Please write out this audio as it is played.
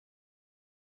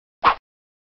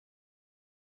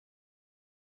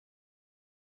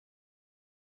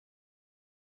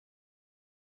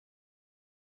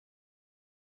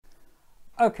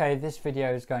Okay, this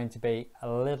video is going to be a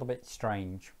little bit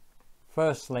strange.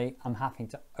 Firstly, I'm having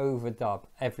to overdub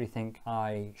everything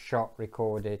I shot,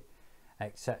 recorded,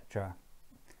 etc.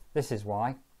 This is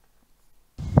why.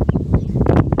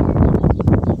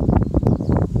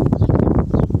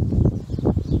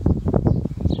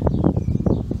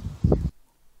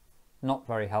 Not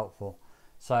very helpful.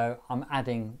 So I'm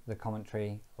adding the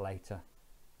commentary later.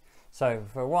 So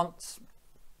for once,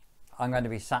 I'm going to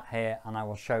be sat here and I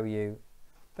will show you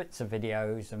bits of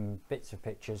videos and bits of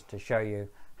pictures to show you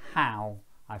how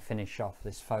I finish off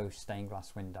this faux stained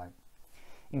glass window.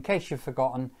 In case you've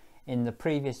forgotten, in the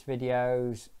previous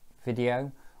video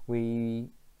we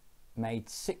made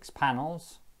 6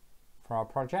 panels for our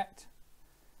project,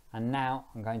 and now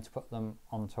I'm going to put them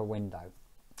onto a window.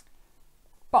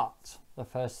 But the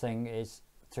first thing is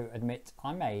to admit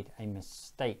I made a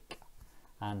mistake,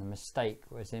 and the mistake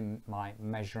was in my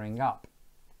measuring up.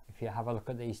 If you have a look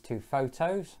at these 2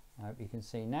 photos, I hope you can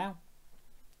see now.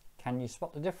 Can you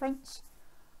spot the difference?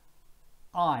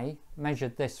 I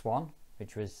measured this one,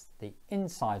 which was the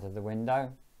inside of the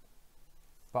window,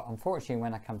 but unfortunately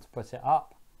when I come to put it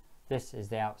up, this is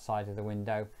the outside of the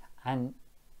window, and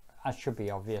as should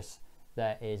be obvious,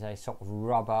 there is a sort of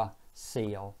rubber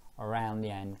seal around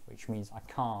the end, which means I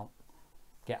can't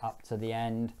get up to the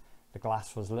end. The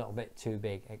glass was a little bit too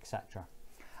big, etc.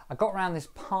 I got around this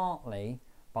partly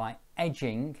by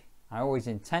edging. I always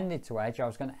intended to edge. I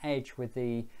was going to edge with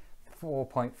the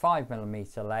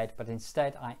 4.5mm lead, but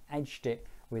instead I edged it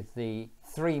with the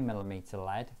 3mm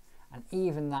lead, and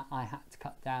even that I had to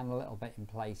cut down a little bit in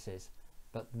places,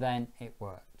 but then it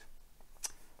worked.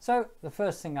 So the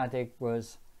first thing I did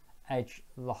was edge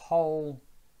the whole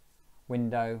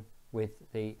window with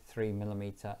the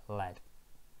 3mm lead.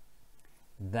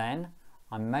 Then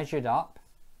I measured up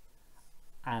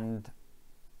and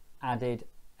added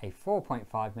a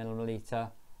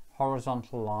 4.5mm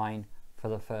horizontal line for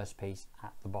the first piece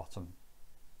at the bottom.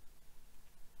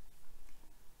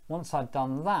 Once I'd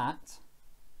done that,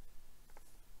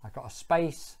 I got a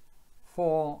space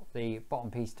for the bottom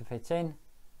piece to fit in,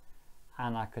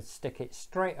 and I could stick it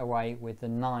straight away with the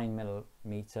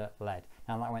 9mm lead.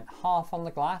 Now that went half on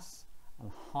the glass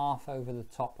and half over the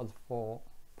top of the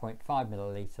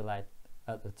 4.5mm lead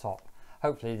at the top.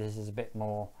 Hopefully this is a bit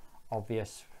more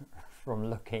obvious from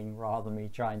looking rather than me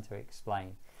trying to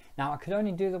explain. Now I could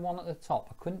only do the one at the top.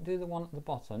 I couldn't do the one at the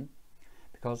bottom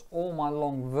because all my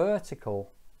long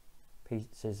vertical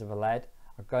pieces of lead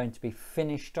are going to be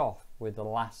finished off with the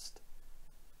last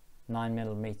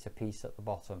 9mm piece at the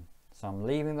bottom. So I'm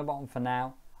leaving the bottom for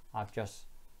now. I've just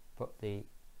put the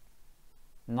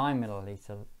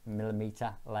 9mm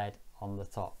lead on the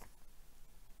top.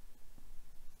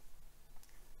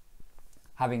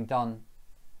 Having done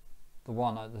the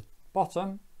one at the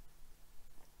bottom,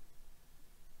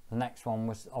 the next one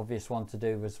was obvious one to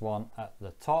do was one at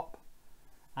the top,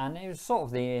 and it was sort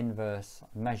of the inverse. I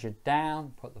measured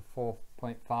down, put the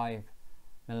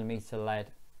 4.5mm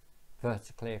lead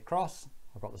vertically across.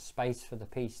 I've got the space for the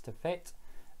piece to fit.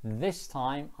 This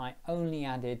time I only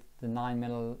added the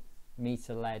 9mm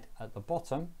lead at the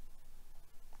bottom.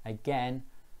 Again,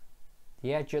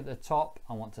 the edge at the top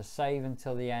I want to save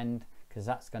until the end, because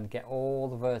that's going to get all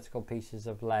the vertical pieces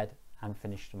of lead and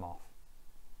finish them off.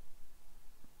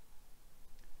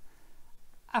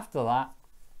 After that,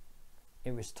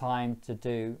 it was time to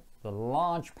do the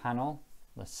large panel,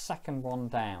 the second one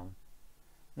down.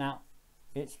 Now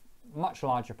it's a much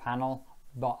larger panel,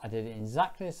 but I did it in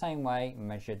exactly the same way.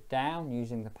 Measured down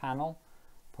using the panel,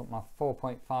 put my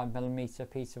 4.5mm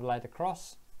piece of lead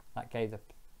across. That gave the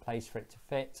place for it to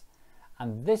fit,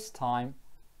 and this time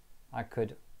I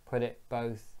could put it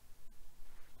both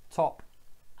top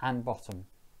and bottom.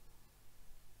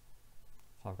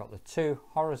 So I've got the 2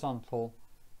 horizontal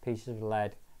pieces of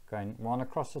lead going one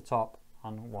across the top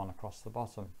and one across the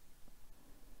bottom.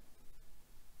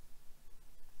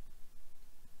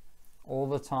 All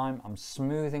the time I'm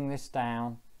smoothing this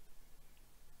down.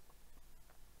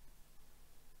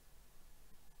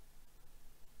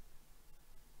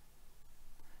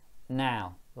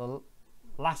 Now the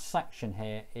last section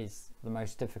here is the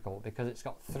most difficult because it's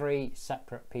got 3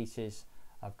 separate pieces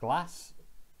of glass.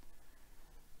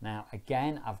 Now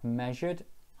again I've measured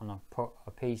and I've put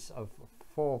a piece of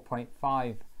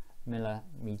 4.5mm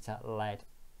lead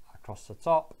across the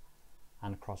top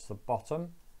and across the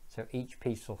bottom, so each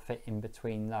piece will fit in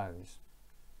between those.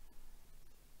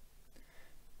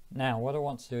 Now what I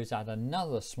want to do is add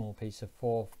another small piece of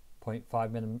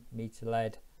 4.5mm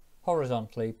lead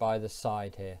horizontally by the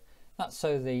side here. That's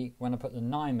so when I put the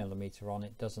 9mm on,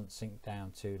 it doesn't sink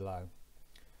down too low.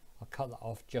 I'll cut that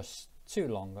off just too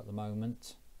long at the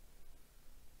moment.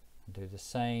 and do the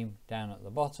same down at the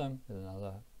bottom with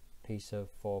another piece of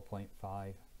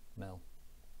 4.5 mil.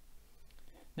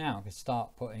 Now I can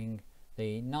start putting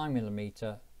the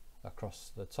 9mm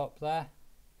across the top there,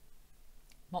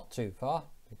 not too far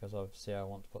because obviously I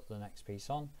want to put the next piece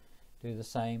on. Do the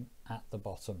same at the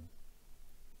bottom.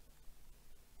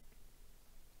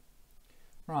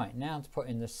 Right, now to put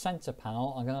in the center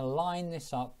panel, I'm going to line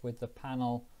this up with the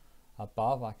panel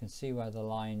above. I can see where the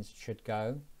lines should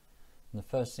go, and the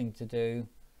first thing to do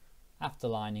after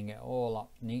lining it all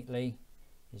up neatly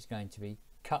is going to be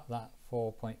cut that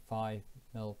 4.5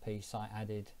 mil piece I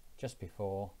added just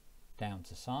before down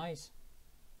to size,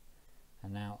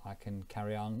 and now I can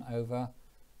carry on over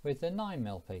with the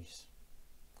 9mm piece,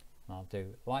 and I'll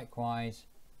do likewise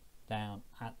down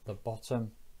at the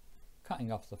bottom,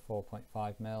 cutting off the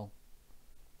 4.5 mil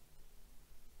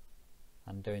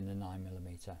and doing the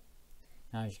 9mm.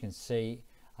 Now as you can see,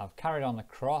 I've carried on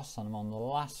across and I'm on the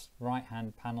last right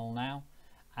hand panel now,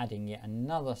 adding yet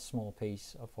another small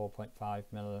piece of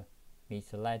 4.5mm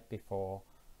lead before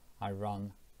I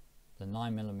run the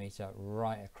 9mm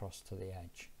right across to the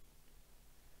edge.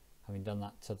 Having done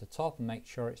that to the top and make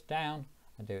sure it's down,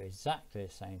 I do exactly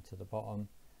the same to the bottom,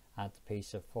 add the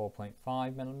piece of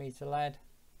 4.5mm lead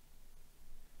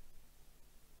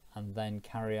and then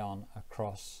carry on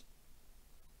across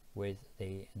with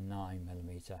the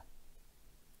 9mm.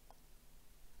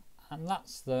 And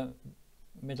that's the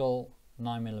middle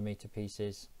 9mm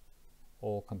pieces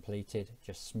all completed.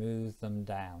 Just smooth them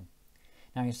down.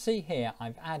 Now you see here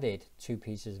I've added 2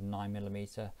 pieces of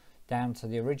 9mm down to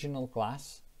the original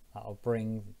glass. That'll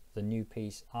bring the new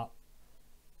piece up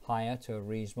higher to a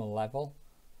reasonable level.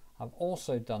 I've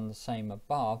also done the same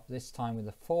above, this time with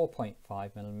a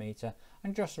 4.5mm,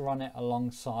 and just run it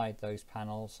alongside those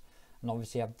panels. And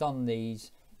obviously I've done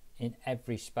these in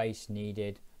every space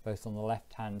needed, both on the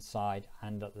left hand side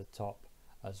and at the top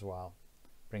as well.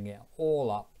 Bring it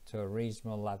all up to a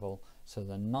reasonable level so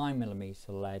the 9mm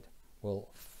lead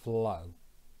will flow.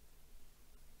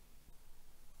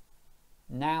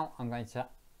 Now I'm going to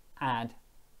add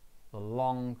the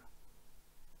long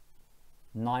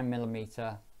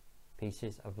 9mm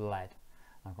pieces of lead.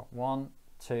 I've got 1,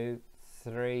 2,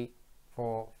 3,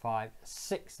 4, 5,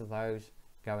 6 of those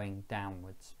going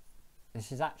downwards.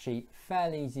 This is actually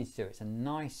fairly easy to do. It's a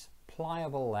nice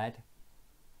pliable lead,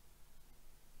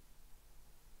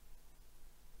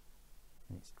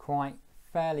 and it's quite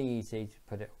fairly easy to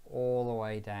put it all the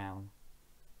way down.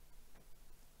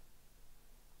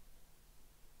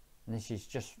 And this is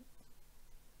just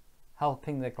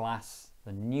helping the glass,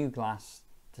 the new glass,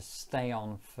 to stay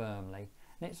on firmly,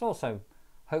 and it's also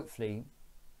hopefully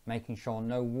making sure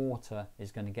no water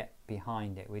is going to get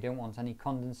behind it. We don't want any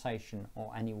condensation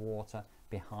or any water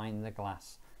behind the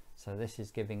glass, so this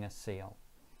is giving a seal.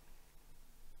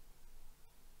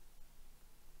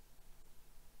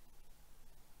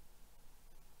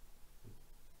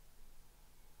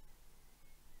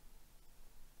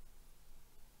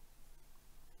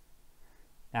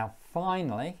 Now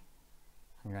finally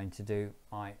I'm going to do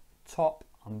my top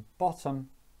and bottom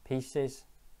pieces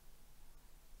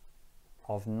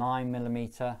of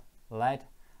 9mm lead,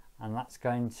 and that's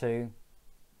going to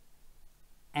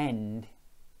end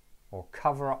or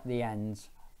cover up the ends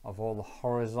of all the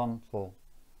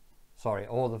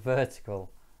all the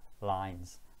vertical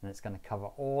lines, and it's going to cover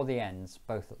all the ends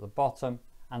both at the bottom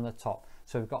and the top.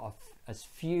 So we've got as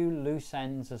few loose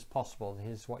ends as possible.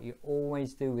 This is what you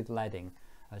always do with leading,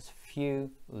 as few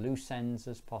loose ends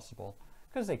as possible,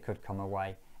 because they could come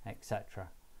away, etc.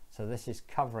 So this is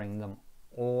covering them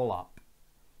all up.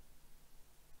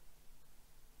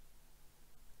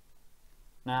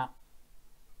 Now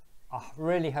I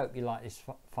really hope you like this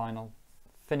final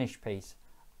finished piece.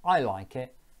 I like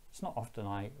it. It's not often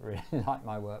I really like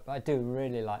my work, but I do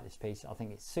really like this piece. I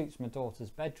think it suits my daughter's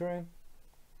bedroom.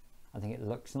 I think it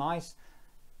looks nice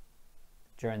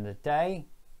during the day.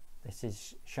 This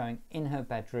is showing in her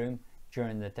bedroom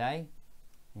during the day.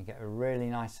 You get a really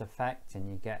nice effect and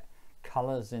you get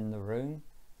colours in the room.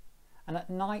 And at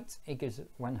night, it gives,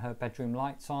 when her bedroom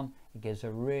light's on, it gives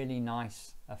a really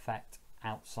nice effect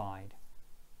outside.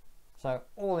 So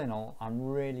all in all, I'm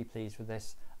really pleased with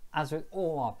this. As with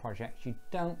all our projects, you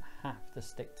don't have to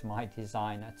stick to my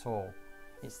design at all.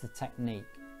 It's the technique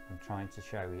I'm trying to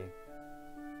show you.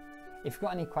 If you've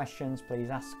got any questions, please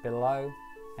ask below,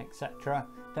 etc.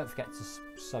 Don't forget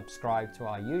to subscribe to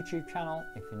our YouTube channel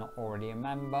if you're not already a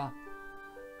member.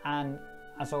 And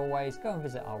as always, go and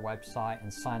visit our website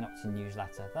and sign up to the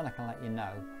newsletter. Then I can let you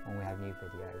know when we have new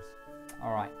videos.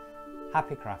 All right,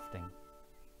 happy crafting.